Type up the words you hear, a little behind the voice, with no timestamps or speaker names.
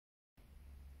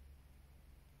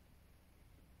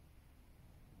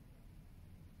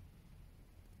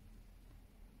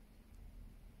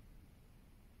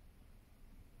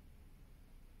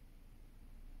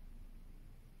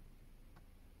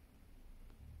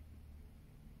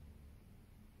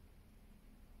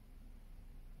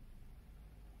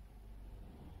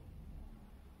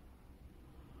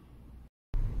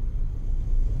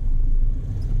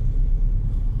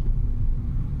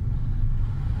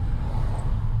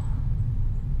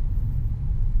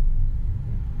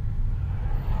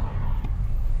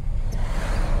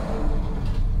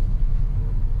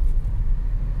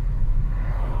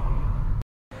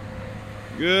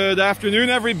Good afternoon,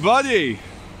 everybody.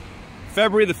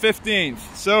 February the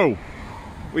 15th. So,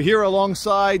 we're here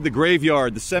alongside the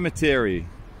graveyard, the cemetery.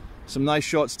 Some nice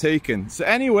shots taken. So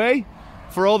anyway,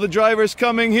 for all the drivers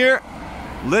coming here,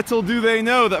 little do they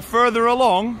know that further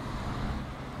along,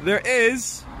 there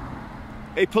is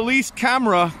a police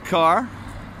camera car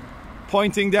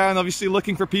pointing down, obviously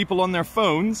looking for people on their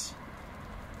phones,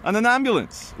 and an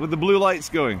ambulance with the blue lights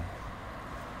going.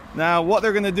 Now, what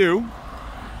they're going to do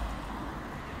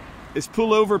is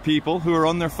pull over people who are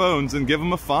on their phones and give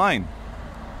them a fine.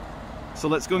 So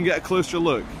let's go and get a closer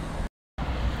look.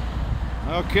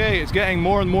 Okay, it's getting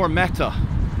more and more meta.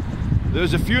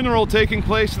 There's a funeral taking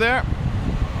place there,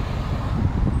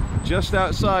 just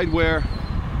outside where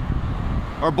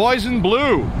our boys in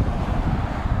blue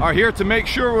are here to make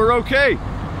sure we're okay.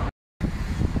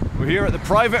 We're here at the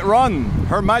private run,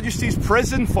 Her Majesty's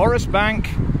Prison, Forest Bank,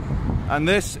 and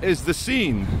this is the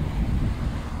scene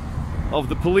of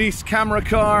the police camera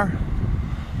car,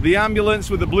 the ambulance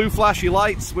with the blue flashy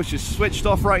lights, which is switched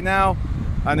off right now,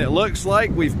 and it looks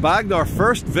like we've bagged our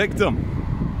first victim.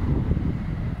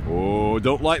 Oh,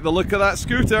 don't like the look of that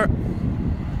scooter.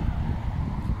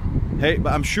 Hey,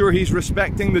 but I'm sure he's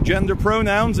respecting the gender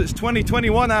pronouns. It's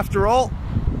 2021 after all.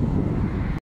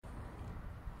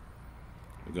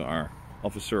 We've got our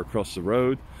officer across the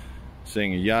road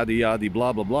saying a yada yada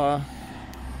blah blah blah.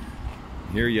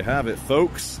 Here you have it,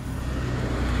 folks.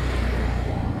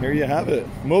 Here you have it.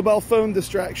 Mobile phone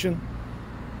distraction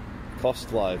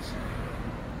cost lives.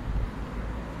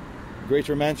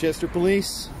 Greater Manchester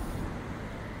Police.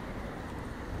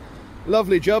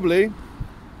 Lovely jubbly.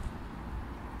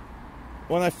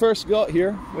 When I first got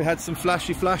here, we had some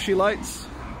flashy lights.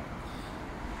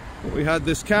 We had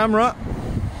this camera.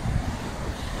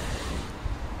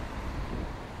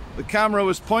 The camera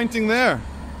was pointing there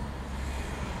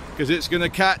because it's going to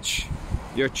catch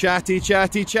your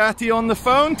chatty on the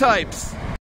phone types.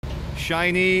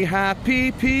 Shiny,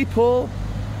 happy people.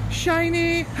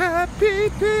 Shiny, happy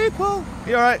people.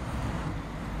 You alright?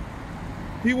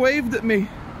 He waved at me.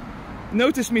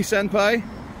 Notice me, senpai.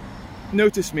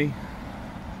 Notice me.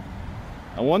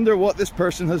 I wonder what this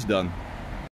person has done.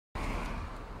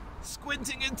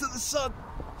 Squinting into the sun.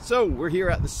 So, we're here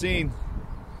at the scene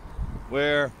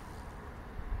where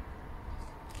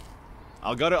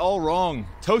I got it all wrong.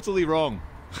 Totally wrong.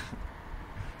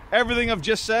 Everything I've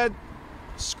just said,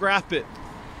 scrap it.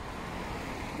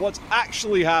 What's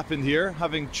actually happened here,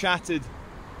 having chatted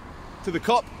to the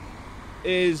cop,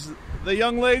 is the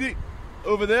young lady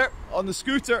over there on the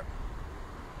scooter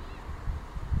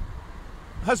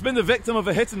has been the victim of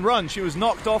a hit and run. She was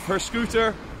knocked off her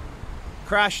scooter,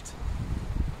 crashed.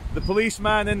 The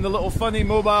policeman in the little funny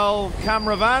mobile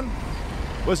camera van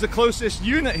was the closest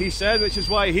unit, he said, which is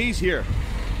why he's here.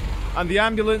 And the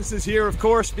ambulance is here, of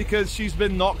course, because she's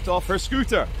been knocked off her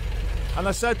scooter. And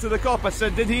I said to the cop, I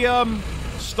said, did he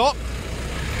stop?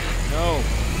 No.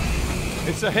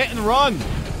 It's a hit and run.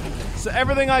 So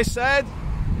everything I said,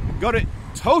 got it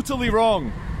totally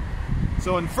wrong.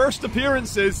 So in first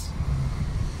appearances,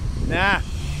 nah,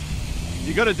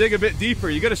 you gotta dig a bit deeper.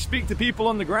 You gotta speak to people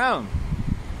on the ground.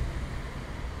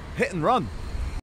 Hit and run.